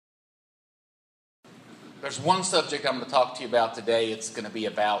There's one subject I'm going to talk to you about today. It's going to be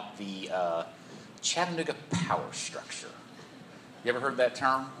about the Chattanooga power structure. You ever heard that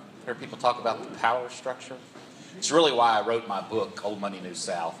term? Heard people talk about the power structure? It's really why I wrote my book, Old Money, New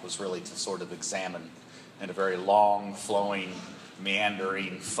South, was really to sort of examine in a very long, flowing,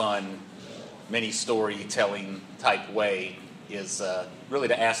 meandering, fun, many storytelling type way, is really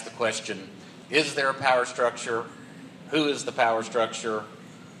to ask the question, is there a power structure? Who is the power structure?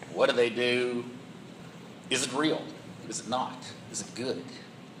 What do they do? Is it real? Is it not? Is it good?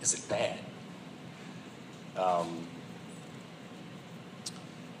 Is it bad?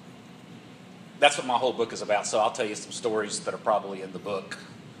 That's what my whole book is about. So I'll tell you some stories that are probably in the book,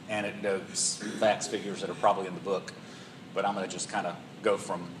 anecdotes, facts, figures that are probably in the book. But I'm going to just kind of go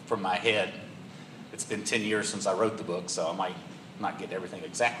from my head. It's been 10 years since I wrote the book, so I might not get everything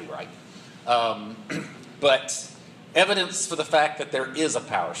exactly right. But evidence for the fact that there is a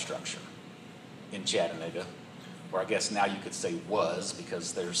power structure in Chattanooga, or I guess now you could say was,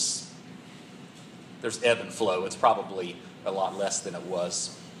 because there's ebb and flow. It's probably a lot less than it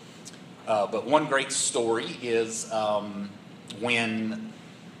was. But one great story is when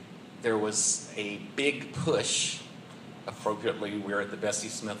there was a big push, appropriately we're at the Bessie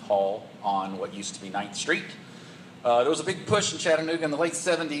Smith Hall on what used to be 9th Street. There was a big push in Chattanooga in the late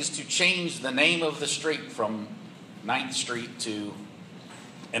 70s to change the name of the street from 9th Street to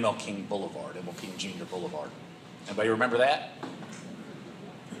M.L. King Boulevard, M.L. King Jr. Boulevard. Anybody remember that?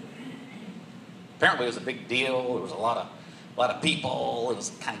 Apparently it was a big deal. There was a lot of people. It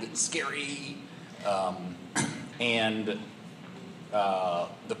was kind of getting scary. And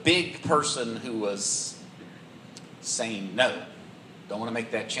the big person who was saying no, don't want to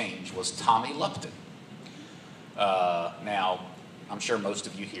make that change, was Tommy Lupton. Now, I'm sure most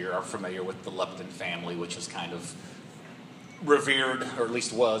of you here are familiar with the Lupton family, which is kind of revered, or at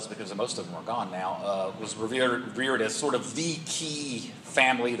least was, because most of them are gone now, was revered as sort of the key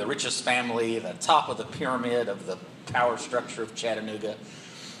family, the richest family, the top of the pyramid of the power structure of Chattanooga.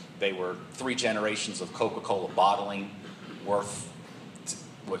 They were 3 generations of Coca-Cola bottling, worth,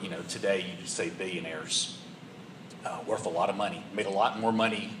 today you'd say billionaires, worth a lot of money. Made a lot more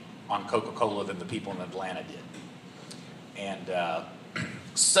money on Coca-Cola than the people in Atlanta did. And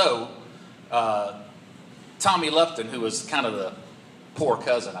so Tommy Lupton, who was kind of the poor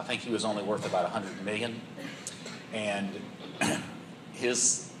cousin, I think he was only worth about $100 million. And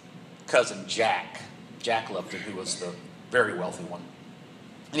his cousin Jack Lupton, who was the very wealthy one.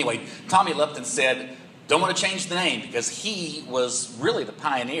 Anyway, Tommy Lupton said, don't want to change the name, because he was really the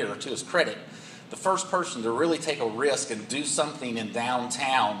pioneer, to his credit, the first person to really take a risk and do something in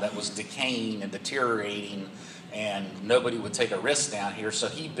downtown that was decaying and deteriorating, and nobody would take a risk down here. So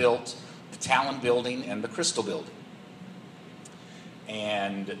he built the Talon Building and the Crystal Building.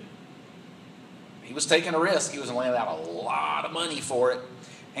 And he was taking a risk. He was laying out a lot of money for it.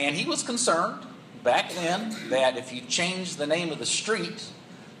 And he was concerned back then that if you changed the name of the street,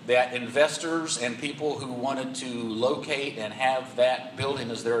 that investors and people who wanted to locate and have that building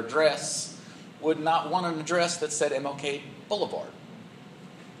as their address would not want an address that said MLK Boulevard.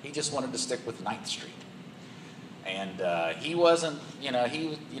 He just wanted to stick with 9th Street. And he wasn't, you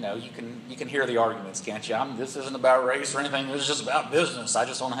can hear the arguments, can't you? This isn't about race or anything. This is just about business. I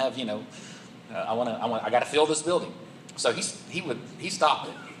just want to have, I got to fill this building. So he stopped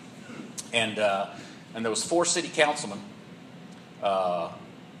it. And there was 4 city councilmen, 5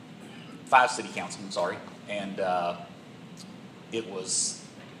 city councilmen, sorry. And it was,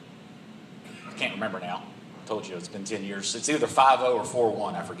 I can't remember now. I told you it's been 10 years. It's either 5-0 or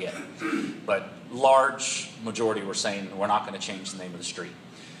 4-1, I forget. But large majority were saying we're not going to change the name of the street.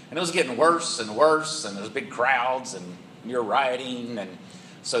 And it was getting worse and worse, and there was big crowds and near rioting. And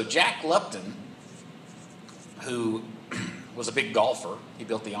so Jack Lupton, who was a big golfer, he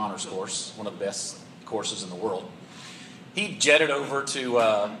built the honors course, one of the best courses in the world. He jetted over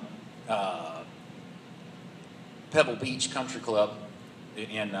to Pebble Beach Country Club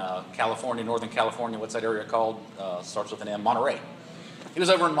in California, Northern California. What's that area called? Starts with an M, Monterey. He was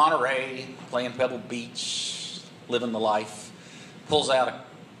over in Monterey playing Pebble Beach, living the life, pulls out a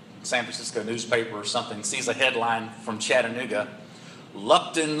San Francisco newspaper or something, sees a headline from Chattanooga,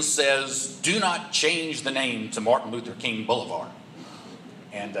 Lupton says, do not change the name to Martin Luther King Boulevard.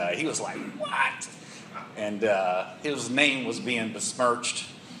 And he was like, what? And his name was being besmirched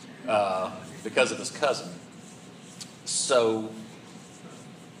because of his cousin. So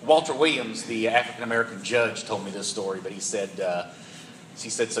Walter Williams, the African-American judge, told me this story, but he said,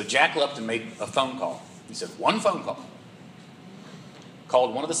 so Jack Lupton made a phone call. He said, one phone call.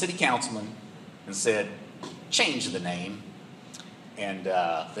 Called one of the city councilmen and said, change the name. And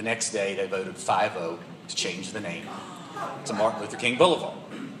the next day, they voted 5-0 to change the name to Martin Luther King Boulevard.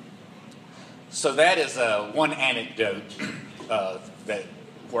 So that is one anecdote that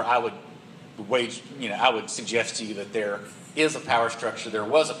where I would I would suggest to you that there is a power structure. There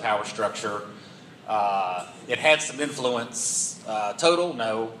was a power structure. It had some influence. Total,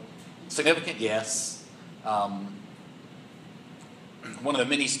 no. Significant, yes. One of the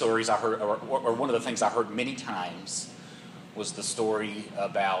many stories I heard, or one of the things I heard many times, was the story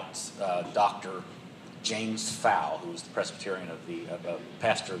about Dr. James Fowle, who was the Presbyterian of the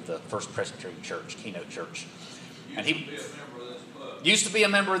pastor of the First Presbyterian Church, Keynote Church. And he used to be a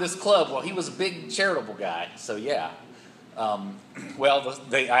member of this club. Well, he was a big charitable guy, so yeah.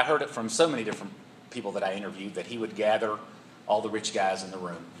 I heard it from so many different people that I interviewed that he would gather all the rich guys in the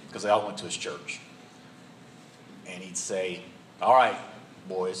room because they all went to his church. And he'd say, all right,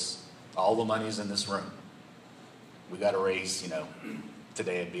 boys, all the money's in this room. We got to raise,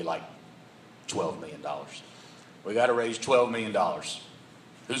 today it'd be like $12 million. We got to raise $12 million.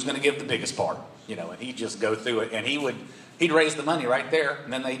 Who's going to give the biggest part? And he'd just go through it, and he'd raise the money right there,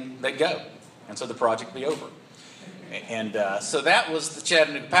 and then they'd go. And so the project would be over. And so that was the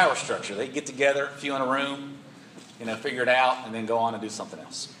Chattanooga power structure. They'd get together, a few in a room, figure it out, and then go on and do something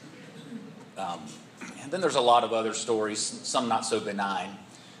else. And then there's a lot of other stories, some not so benign,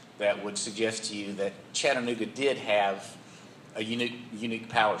 that would suggest to you that Chattanooga did have a unique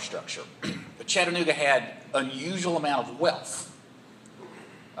power structure. But Chattanooga had unusual amount of wealth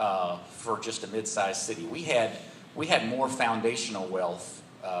for just a mid-sized city. We had more foundational wealth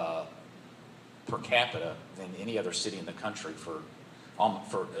per capita than any other city in the country for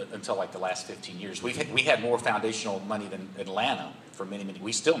until like the last 15 years. We had more foundational money than Atlanta for many.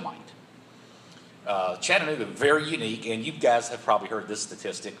 We still might. Chattanooga, very unique, and you guys have probably heard this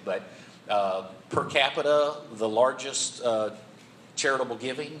statistic, but per capita, the largest charitable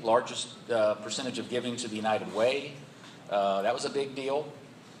giving, largest percentage of giving to the United Way. That was a big deal.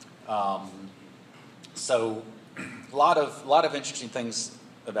 So a lot of interesting things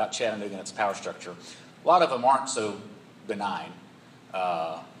about Chattanooga and its power structure. A lot of them aren't so benign,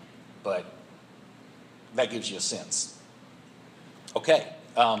 but that gives you a sense. Okay.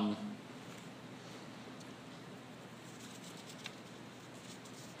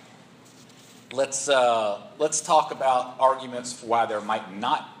 Let's talk about arguments for why there might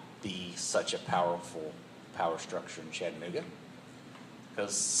not be such a powerful power structure in Chattanooga.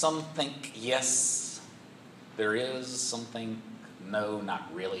 Because some think, yes, there is. Some think, no,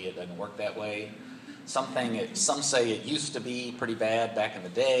 not really. It doesn't work that way. Some say it used to be pretty bad back in the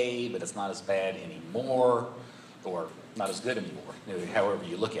day, but it's not as bad anymore, or not as good anymore, however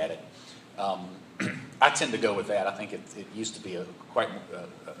you look at it. I tend to go with that. I think it used to be quite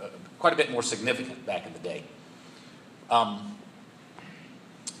a bit more significant back in the day.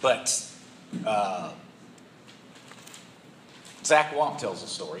 But Zach Wamp tells a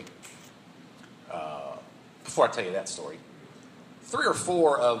story. Before I tell you that story, 3 or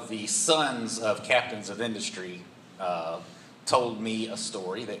 4 of the sons of captains of industry told me a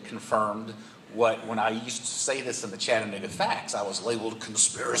story that confirmed when I used to say this in the Chattanooga Facts, I was labeled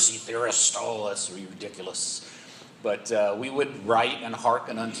conspiracy theorist. Oh, that's ridiculous. But we would write and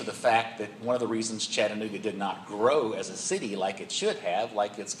hearken unto the fact that one of the reasons Chattanooga did not grow as a city like it should have,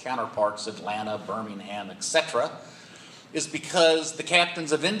 like its counterparts Atlanta, Birmingham, etc., is because the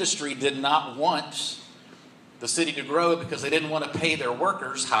captains of industry did not want the city to grow because they didn't want to pay their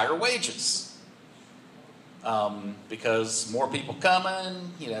workers higher wages. Because more people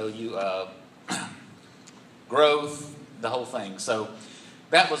coming, growth, the whole thing. So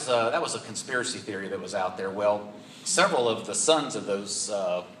that was a conspiracy theory that was out there. Well, several of the sons of those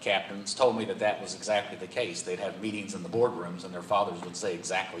captains told me that was exactly the case. They'd have meetings in the boardrooms, and their fathers would say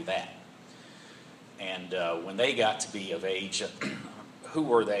exactly that. And when they got to be of age, who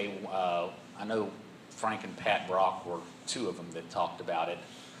were they? I know Frank and Pat Brock were 2 of them that talked about it.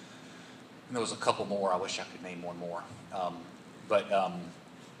 And there was a couple more. I wish I could name one more.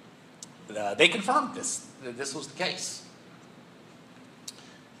 They confirmed this. This was the case.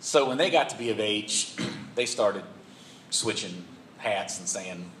 So when they got to be of age, they started switching hats and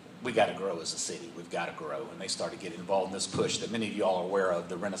saying, we got to grow as a city. We've got to grow. And they started getting involved in this push that many of you all are aware of,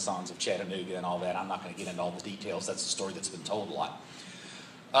 the Renaissance of Chattanooga and all that. I'm not going to get into all the details. That's a story that's been told a lot.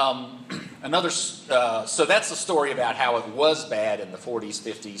 So that's the story about how it was bad in the 40s,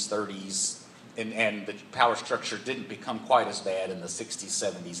 50s, 30s, and the power structure didn't become quite as bad in the 60s,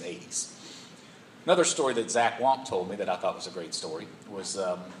 70s, 80s. Another story that Zach Wamp told me that I thought was a great story was,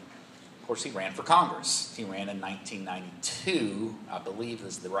 of course, he ran for Congress. He ran in 1992, I believe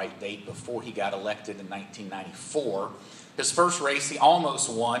is the right date, before he got elected in 1994 His first race, he almost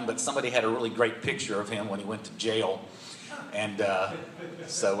won, but somebody had a really great picture of him when he went to jail. And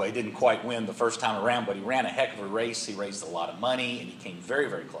so he didn't quite win the first time around, but he ran a heck of a race. He raised a lot of money, and he came very,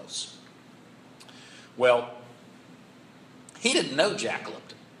 very close. Well, he didn't know Jack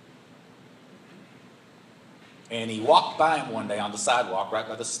Lipton. And he walked by him one day on the sidewalk right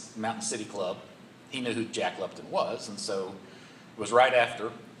by the Mountain City Club. He knew who Jack Lipton was, and so it was right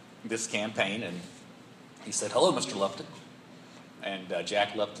after this campaign, and he said, "Hello, Mr. Lipton." And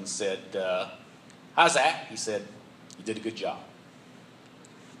Jack Lipton said, "Hi, Zach." He said, "You did a good job."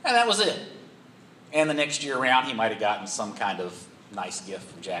 And that was it. And the next year around, he might have gotten some kind of nice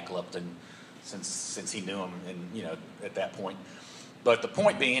gift from Jack Lipton since he knew him at that point. But the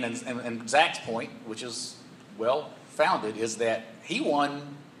point being, and Zach's point, which is well-founded, is that he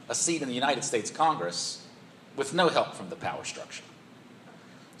won a seat in the United States Congress with no help from the power structure.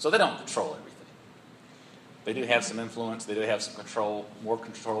 So they don't control everything. They do have some influence. They do have some control, more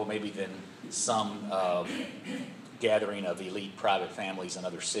control maybe than some gathering of elite private families in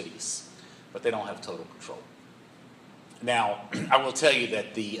other cities. But they don't have total control. Now, I will tell you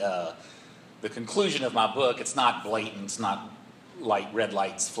that the conclusion of my book, it's not blatant, it's not red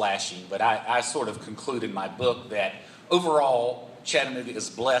lights flashing, but I sort of conclude in my book that overall, Chattanooga is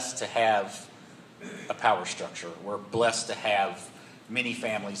blessed to have a power structure. We're blessed to have many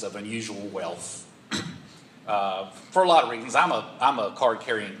families of unusual wealth. For a lot of reasons. I'm a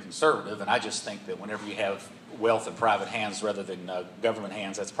card-carrying conservative, and I just think that whenever you have wealth in private hands rather than government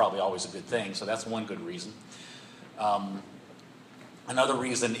hands, that's probably always a good thing. So that's one good reason. Another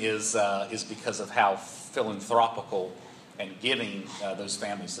reason is because of how philanthropical and giving those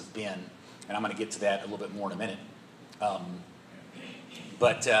families have been, and I'm going to get to that a little bit more in a minute.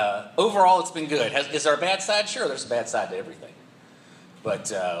 But overall, it's been good. Is there a bad side? Sure, there's a bad side to everything.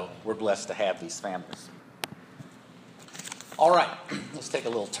 But we're blessed to have these families. All right, let's take a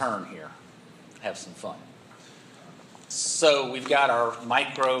little turn here. Have some fun. So we've got our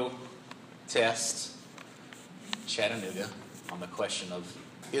micro test, Chattanooga, on the question of,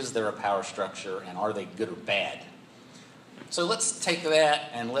 is there a power structure and are they good or bad? So let's take that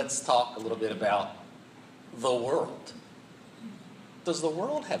and let's talk a little bit about the world. Does the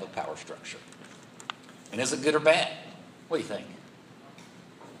world have a power structure? And is it good or bad? What do you think?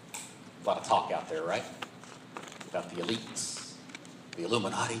 A lot of talk out there, right? About the elites, the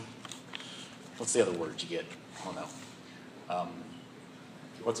Illuminati. What's the other word you get? I don't know.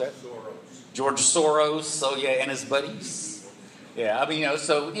 What's that? Soros. George Soros. So yeah, and his buddies. Yeah, I mean,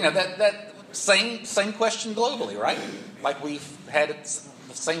 that same question globally, right? Like we've had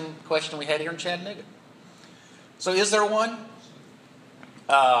the same question we had here in Chattanooga. So is there one?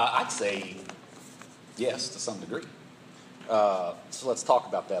 I'd say yes, to some degree. So let's talk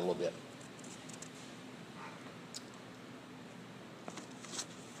about that a little bit.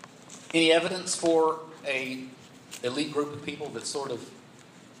 Any evidence for a elite group of people that sort of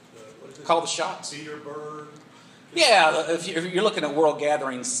call the shots? Peter Bird. Yeah, if you're looking at world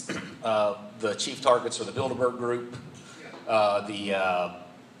gatherings, the chief targets are the Bilderberg Group,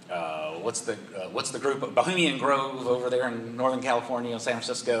 what's the group? Bohemian Grove over there in Northern California, San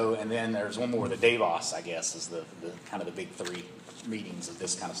Francisco, and then there's one more, the Davos, I guess, is the kind of the big three meetings of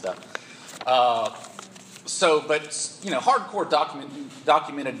this kind of stuff. Hardcore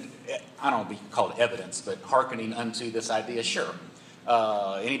documented, I don't know if we can call it evidence, but hearkening unto this idea, sure.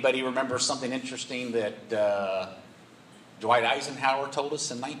 Anybody remember something interesting that Dwight Eisenhower told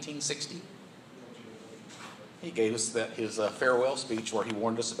us in 1960? He gave us his farewell speech where he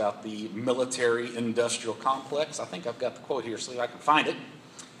warned us about the military-industrial complex. I think I've got the quote here, so I can find it.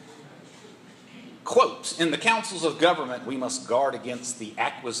 Quote, "In the councils of government, we must guard against the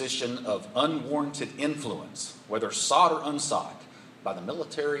acquisition of unwarranted influence, whether sought or unsought, by the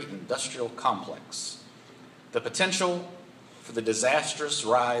military-industrial complex. The potential for the disastrous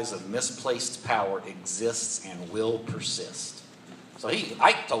rise of misplaced power exists and will persist." So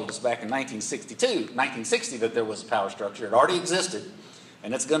Ike told us back in 1960 that there was a power structure. It already existed,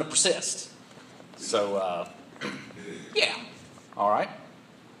 and it's going to persist. So, yeah. All right.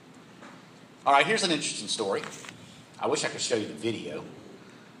 All right, here's an interesting story. I wish I could show you the video,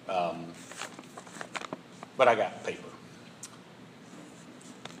 but I got paper.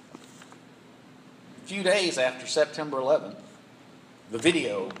 A few days after September 11th, the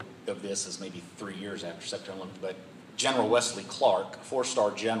video of this is maybe 3 years after September 11th, but General Wesley Clark, a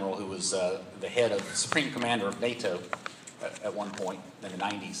four-star general who was the head of Supreme Commander of NATO at one point in the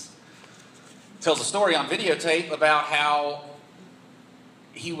 90s, tells a story on videotape about how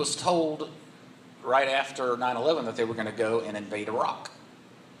he was told right after 9/11 that they were going to go and invade Iraq.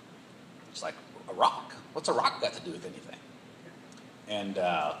 It's like, Iraq? What's Iraq got to do with anything? And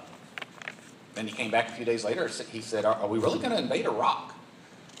then he came back a few days later. He said, are we really going to invade Iraq?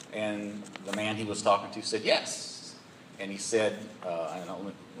 And the man he was talking to said, yes. And he said, I don't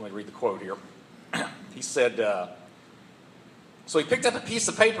know, let me read the quote here. He said, so he picked up a piece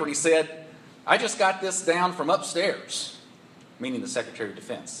of paper and he said, I just got this down from upstairs, meaning the Secretary of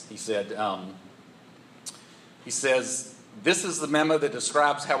Defense. He said, he says, this is the memo that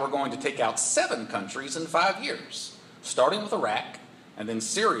describes how we're going to take out 7 countries in 5 years, starting with Iraq, and then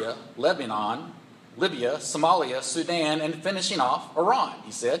Syria, Lebanon, Libya, Somalia, Sudan, and finishing off Iran,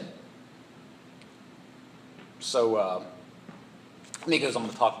 he said. So, and he goes on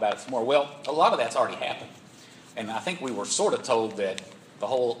to talk about it some more. Well, a lot of that's already happened. And I think we were sort of told that the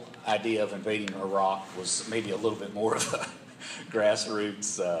whole idea of invading Iraq was maybe a little bit more of a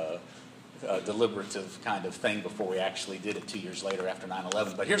grassroots, deliberative kind of thing before we actually did it 2 years later after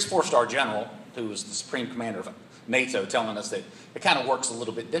 9/11. But here's 4-star General, who was the Supreme Commander of NATO, telling us that it kind of works a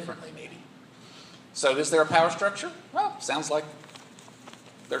little bit differently, maybe. So is there a power structure? Well, sounds like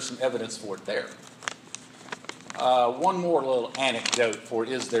there's some evidence for it there. One more little anecdote for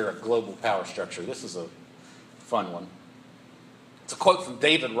is there a global power structure? This is a fun one. It's a quote from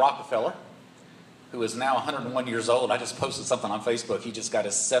David Rockefeller, who is now 101 years old. I just posted something on Facebook. He just got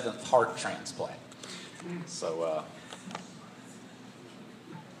his 7th heart transplant. So,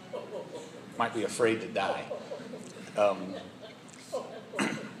 might be afraid to die.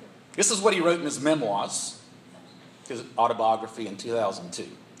 This is what he wrote in his memoirs, his autobiography in 2002.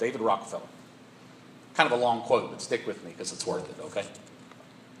 David Rockefeller. Kind of a long quote, but stick with me because it's worth it, okay?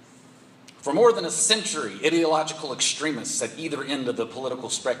 For more than a century, ideological extremists at either end of the political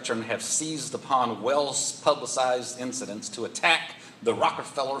spectrum have seized upon well-publicized incidents to attack the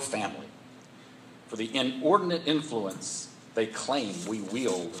Rockefeller family for the inordinate influence they claim we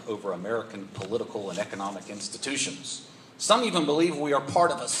wield over American political and economic institutions. Some even believe we are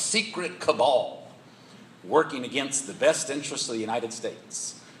part of a secret cabal working against the best interests of the United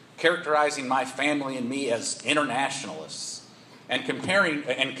States, characterizing my family and me as internationalists, and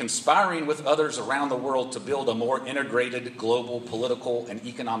conspiring with others around the world to build a more integrated global political and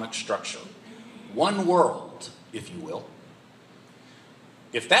economic structure. One world, if you will.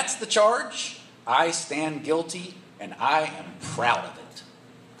 If that's the charge, I stand guilty, and I am proud of it.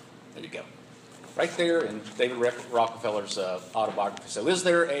 There you go. Right there in David Rockefeller's autobiography. So is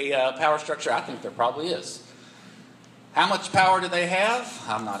there a power structure? I think there probably is. How much power do they have?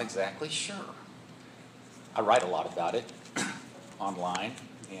 I'm not exactly sure. I write a lot about it online,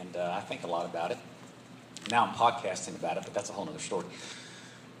 and I think a lot about it. Now I'm podcasting about it, but that's a whole other story.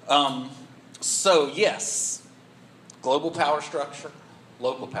 So yes, global power structure,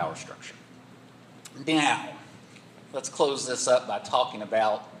 local power structure. Now, let's close this up by talking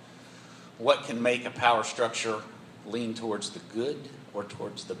about what can make a power structure lean towards the good or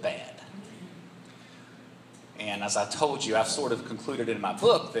towards the bad. And as I told you, I've sort of concluded in my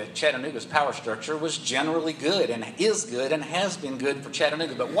book that Chattanooga's power structure was generally good and is good and has been good for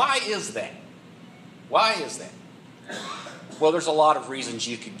Chattanooga. But why is that? Why is that? Well, there's a lot of reasons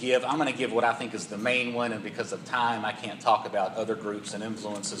you could give. I'm going to give what I think is the main one, and because of time, I can't talk about other groups and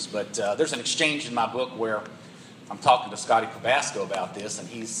influences. But there's an exchange in my book where I'm talking to Scotty Probasco about this, and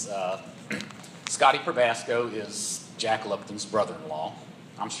he's Scotty Probasco is Jack Lupton's brother-in-law.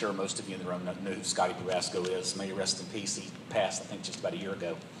 I'm sure most of you in the room know who Scotty Probasco is. May he rest in peace. He passed, I think, just about a year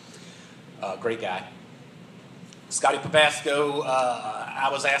ago. Great guy. Scotty Probasco, I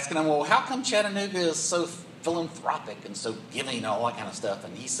was asking him, well, how come Chattanooga is so philanthropic and so giving and all that kind of stuff?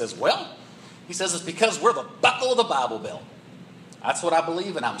 And he says, it's because we're the buckle of the Bible Belt. That's what I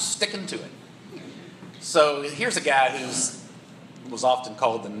believe, and I'm sticking to it. So here's a guy who was often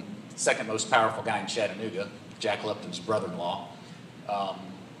called the second most powerful guy in Chattanooga, Jack Lupton's brother-in-law,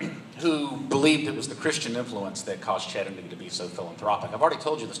 who believed it was the Christian influence that caused Chattanooga to be so philanthropic. I've already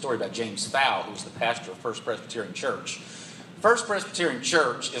told you the story about James Fowl, who was the pastor of First Presbyterian Church. First Presbyterian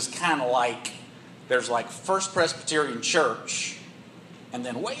Church is kind of like, there's like First Presbyterian Church, and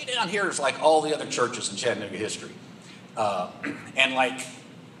then way down here is like all the other churches in Chattanooga history. And like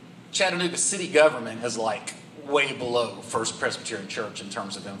Chattanooga city government is like way below First Presbyterian Church in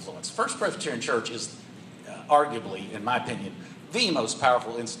terms of influence. First Presbyterian Church is arguably, in my opinion, the most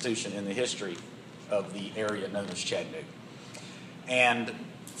powerful institution in the history of the area known as Chattanooga. And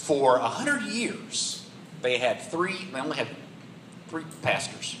for 100 years, they only had three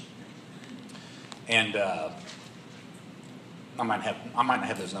pastors. And I might not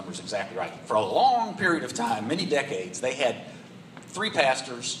have those numbers exactly right. For a long period of time, many decades, they had 3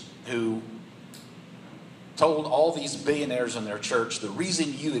 pastors who told all these billionaires in their church, the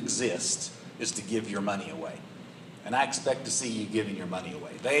reason you exist is to give your money away. and I expect to see you giving your money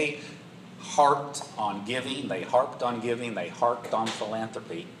away. They harped on giving, they harped on giving, they harped on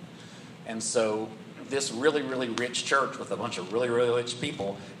philanthropy. And so this really, really rich church with a bunch of really, really rich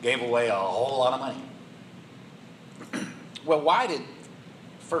people gave away a whole lot of money. Well, why did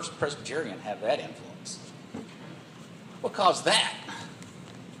First Presbyterian have that influence? What caused that?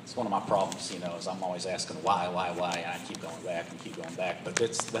 It's one of my problems, is I'm always asking why, and I keep going back and keep going back. But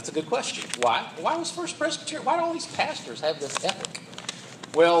that's a good question. Why? Why was First Presbyterian? Why do all these pastors have this ethic?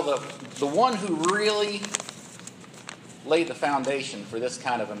 Well, the one who really laid the foundation for this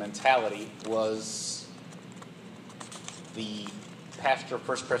kind of a mentality was the pastor of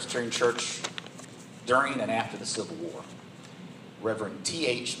First Presbyterian Church during and after the Civil War, Reverend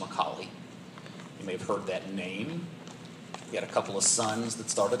T.H. Macaulay. You may have heard that name. He had a couple of sons that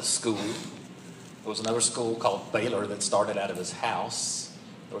started a school. There was another school called Baylor that started out of his house.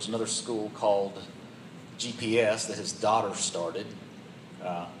 There was another school called GPS that his daughter started.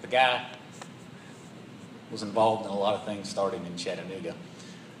 The guy was involved in a lot of things starting in Chattanooga.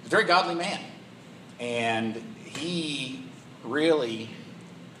 He's a very godly man. And he really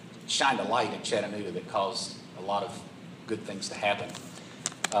shined a light in Chattanooga that caused a lot of good things to happen.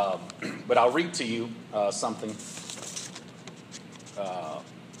 But I'll read to you something.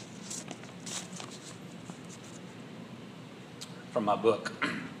 From my book.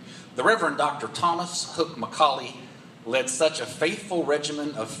 The Reverend Dr. Thomas Hook Macaulay led such a faithful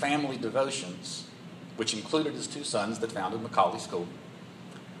regimen of family devotions, which included his two sons that founded Macaulay School,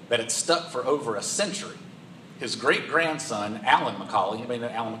 that it stuck for over a century. His great-grandson, Alan Macaulay, anybody know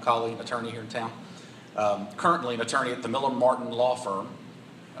Alan Macaulay, an attorney here in town, currently an attorney at the Miller Martin Law Firm,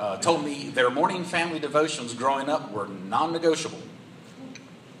 told me their morning family devotions growing up were non-negotiable.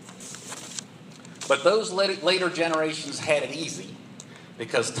 But those later generations had it easy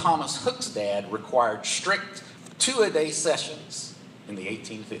because Thomas Hook's dad required strict 2-a-day sessions in the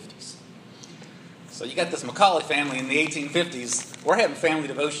 1850s. So you got this Macaulay family in the 1850s. We're having family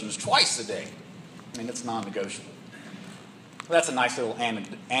devotions twice a day. I mean, it's non-negotiable. That's a nice little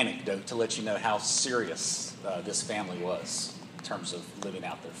anecdote to let you know how serious this family was in terms of living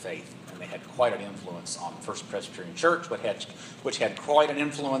out their faith. And they had quite an influence on First Presbyterian Church, which had quite an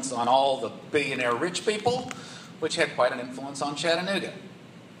influence on all the billionaire rich people, which had quite an influence on Chattanooga.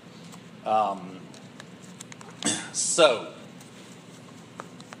 So,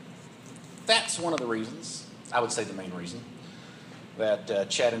 that's one of the reasons, I would say the main reason, that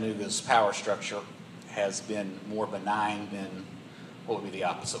Chattanooga's power structure has been more benign than, what would be the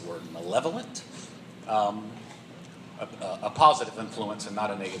opposite word, malevolent? A positive influence and not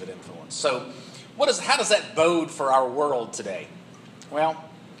a negative influence. So how does that bode for our world today? Well,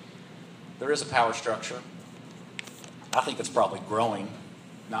 there is a power structure. I think it's probably growing,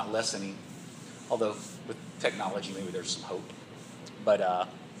 not lessening. Although with technology, maybe there's some hope. But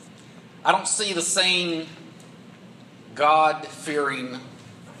I don't see the same God-fearing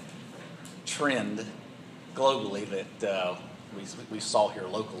trend globally that we saw here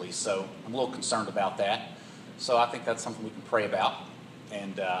locally. So I'm a little concerned about that. So I think that's something we can pray about,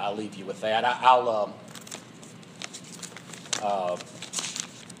 and I'll leave you with that. I'll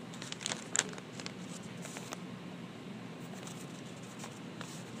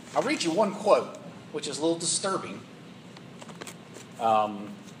read you one quote, which is a little disturbing. But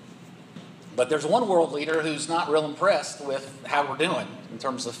there's one world leader who's not real impressed with how we're doing in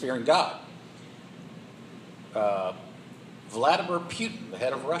terms of fearing God. Vladimir Putin, the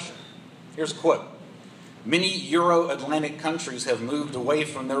head of Russia. Here's a quote. Many Euro-Atlantic countries have moved away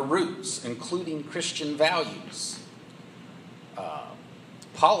from their roots, including Christian values.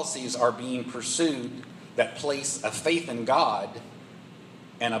 Policies are being pursued that place a faith in God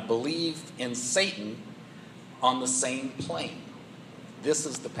and a belief in Satan on the same plane. This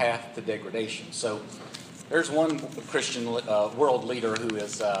is the path to degradation. So there's one Christian world leader who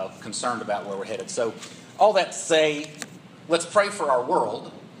is concerned about where we're headed. So all that to say, let's pray for our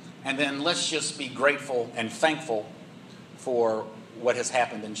world. And then let's just be grateful and thankful for what has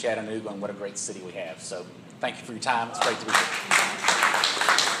happened in Chattanooga and what a great city we have. So thank you for your time. It's great to be here.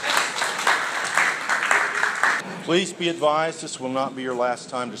 Please be advised, this will not be your last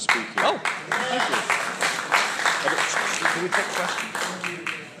time to speak here. Oh, thank you. Can we take questions?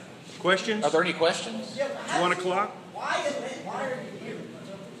 Questions? Are there any questions? 1 o'clock? Why are you here?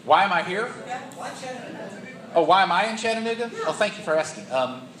 Why am I here? Why Chattanooga? Oh, why am I in Chattanooga? Oh, thank you for asking.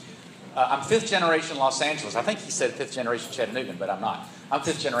 I'm fifth generation Los Angeles. I think he said fifth generation Chattanoogan, but I'm not. I'm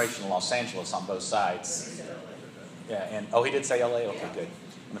fifth generation Los Angeles on both sides. Yeah, and he did say LA? Okay, good.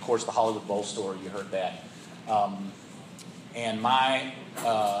 And of course, the Hollywood Bowl story, you heard that. And my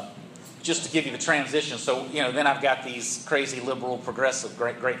just to give you the transition, so, then I've got these crazy liberal, progressive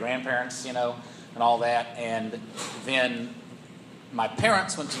great-grandparents, and all that. And then my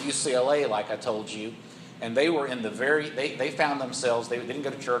parents went to UCLA, like I told you, and they were in the they found themselves, they didn't go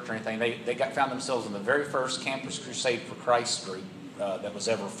to church or anything, they found themselves in the very first Campus Crusade for Christ group that was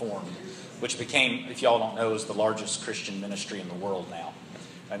ever formed, which became, if y'all don't know, is the largest Christian ministry in the world now.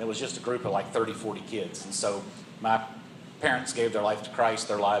 And it was just a group of like 30, 40 kids. And so my parents gave their life to Christ,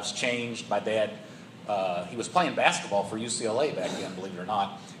 their lives changed. My dad, he was playing basketball for UCLA back then, believe it or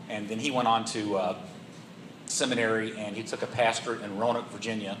not. And then he went on to seminary, and he took a pastorate in Roanoke,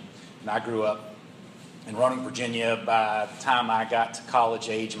 Virginia. And I grew up in Roanoke, Virginia. By the time I got to college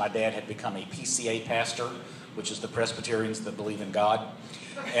age, my dad had become a PCA pastor, which is the Presbyterians that believe in God.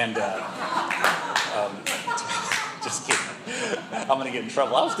 And just kidding. I'm going to get in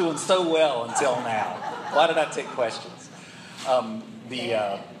trouble. I was doing so well until now. Why did I take questions?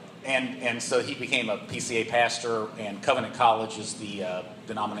 And so he became a PCA pastor, and Covenant College is the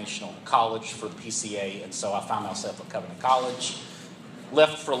denominational college for the PCA. And so I found myself at Covenant College.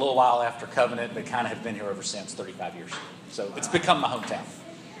 Left for a little while after Covenant, but kind of have been here ever since, 35 years. So it's become my hometown,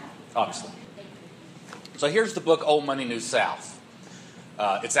 obviously. So here's the book, Old Money, New South.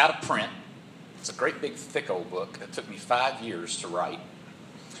 It's out of print. It's a great big thick old book. It took me 5 years to write.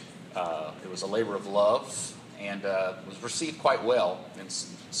 It was a labor of love, and was received quite well, and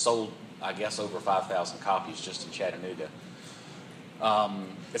sold, I guess, over 5,000 copies just in Chattanooga.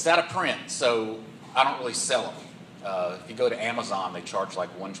 It's out of print, so I don't really sell them. If you go to Amazon, they charge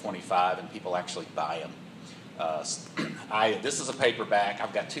like $125, and people actually buy them. This is a paperback.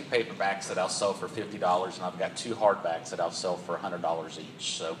 I've got 2 paperbacks that I'll sell for $50, and I've got 2 hardbacks that I'll sell for $100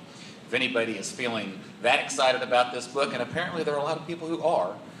 each. So if anybody is feeling that excited about this book, and apparently there are a lot of people who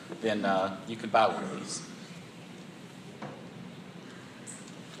are, then you can buy one of these.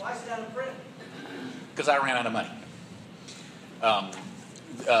 Why is it out of print? Because I ran out of money.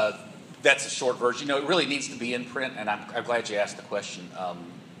 That's a short version. It really needs to be in print, and I'm glad you asked the question. I'm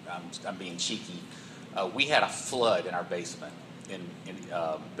being cheeky. We had a flood in our basement in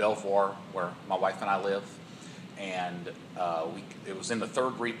Belvoir, where my wife and I live, and it was in the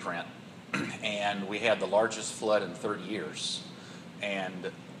 3rd reprint, and we had the largest flood in 30 years,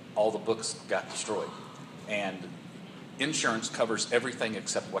 and all the books got destroyed. And insurance covers everything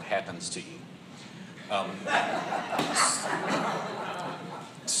except what happens to you.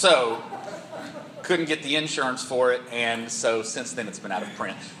 So, couldn't get the insurance for it, and so since then it's been out of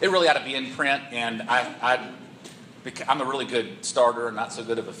print. It really ought to be in print, and I'm a really good starter and not so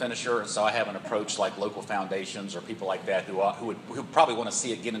good of a finisher, and so I haven't approached like local foundations or people like that who probably want to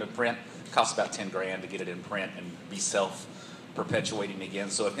see it get into print. It costs about $10,000 to get it in print and be self-perpetuating again.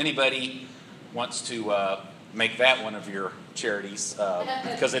 So if anybody wants to make that one of your charities,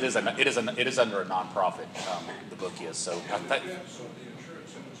 because it is under a nonprofit. The book is so.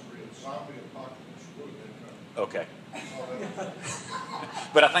 Okay.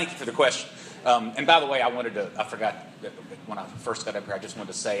 But I thank you for the question. And by the way, I forgot when I first got up here, I just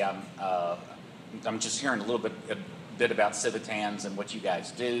wanted to say I'm just hearing a bit about Civitans and what you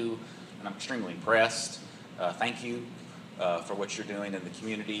guys do, and I'm extremely impressed. Thank you for what you're doing in the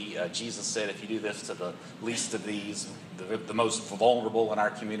community. Jesus said, if you do this to the least of these, the most vulnerable in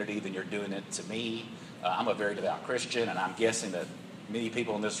our community, then you're doing it to me. I'm a very devout Christian, and I'm guessing that many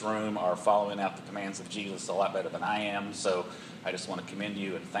people in this room are following out the commands of Jesus a lot better than I am, so I just want to commend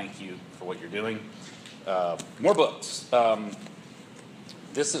you and thank you for what you're doing. More books. I've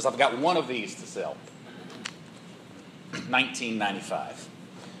got one of these to sell. 1995.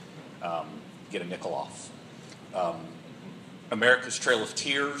 Get a nickel off. America's Trail of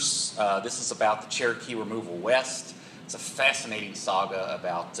Tears. This is about the Cherokee removal west. It's a fascinating saga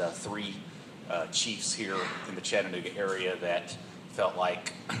about 3 chiefs here in the Chattanooga area that felt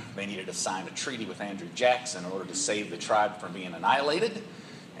like they needed to sign a treaty with Andrew Jackson in order to save the tribe from being annihilated.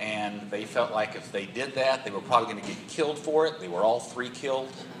 And they felt like if they did that, they were probably going to get killed for it. They were all 3 killed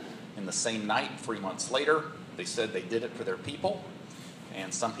in the same night, 3 months later. They said they did it for their people.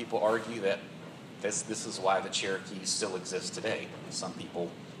 And some people argue that this is why the Cherokees still exist today. Some people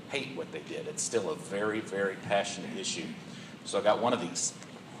hate what they did. It's still a very, very passionate issue. So I got one of these.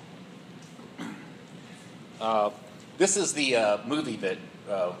 This is the movie that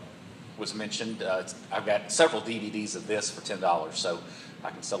was mentioned. I've got several DVDs of this for $10, so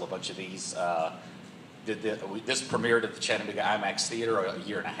I can sell a bunch of these. This premiered at the Chattanooga IMAX Theater a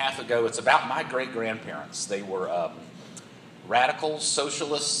year and a half ago. It's about my great-grandparents. They were radicals,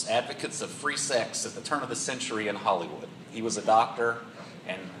 socialists, advocates of free sex at the turn of the century in Hollywood. He was a doctor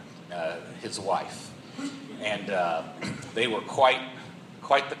and his wife. And they were quite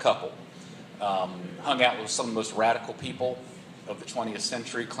the couple. hung out with some of the most radical people of the 20th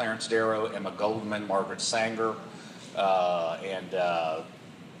century: Clarence Darrow, Emma Goldman, Margaret Sanger, and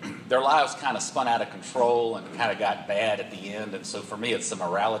their lives kind of spun out of control and kind of got bad at the end. And so for me, it's a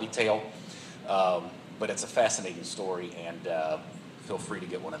morality tale, but it's a fascinating story, and feel free to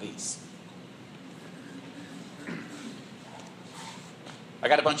get one of these. I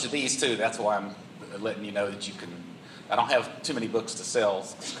got a bunch of these too. That's why I'm letting you know that you can. I don't have too many books to sell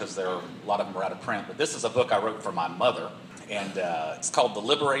because a lot of them are out of print. But this is a book I wrote for my mother, and it's called The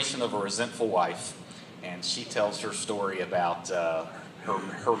Liberation of a Resentful Wife. And she tells her story about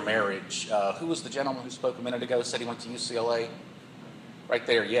her marriage. Who was the gentleman who spoke a minute ago? Said he went to UCLA. Right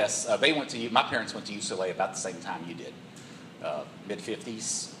there, yes. My parents went to UCLA about the same time you did,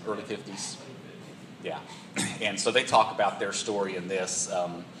 mid-50s, early 50s. Yeah, and so they talk about their story in this.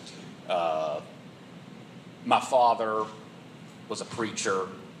 My father was a preacher,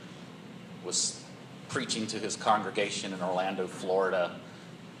 was preaching to his congregation in Orlando, Florida,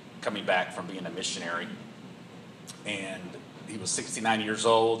 coming back from being a missionary. And he was 69 years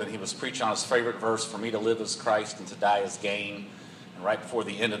old, and he was preaching on his favorite verse, "For me to live is Christ and to die is gain." And right before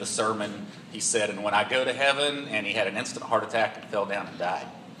the end of the sermon, he said, "And when I go to heaven," and he had an instant heart attack and fell down and died.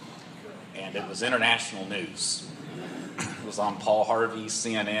 And it was international news. It was on Paul Harvey,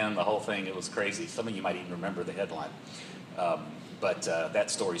 CNN, the whole thing. It was crazy. Some of you might even remember the headline. But that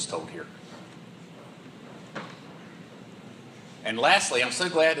story's told here. And lastly, I'm so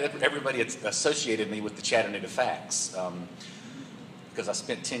glad that everybody associated me with the Chattanooga Facts, because I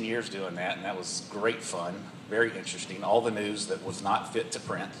spent 10 years doing that, and that was great fun, very interesting. All the news that was not fit to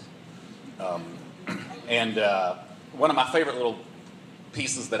print. And one of my favorite little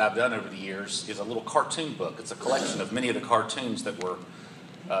pieces that I've done over the years is a little cartoon book. It's a collection of many of the cartoons that were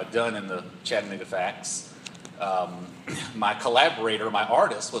done in the Chattanooga Facts. My collaborator, my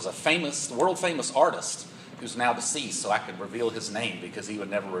artist, was a world famous artist who's now deceased, so I could reveal his name because he would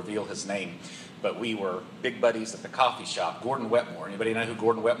never reveal his name. But we were big buddies at the coffee shop. Gordon Wetmore. Anybody know who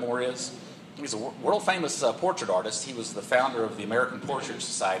Gordon Wetmore is? He's a world famous portrait artist. He was the founder of the American Portrait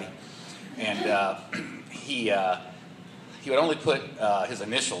Society, and he would only put his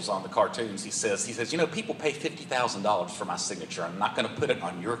initials on the cartoons. He says, people pay $50,000 for my signature. I'm not going to put it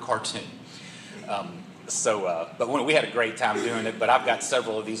on your cartoon. But we had a great time doing it. But I've got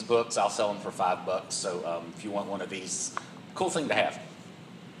several of these books. I'll sell them for $5. So if you want one of these, cool thing to have.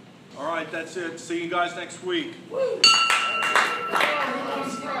 All right, that's it. See you guys next week. Woo!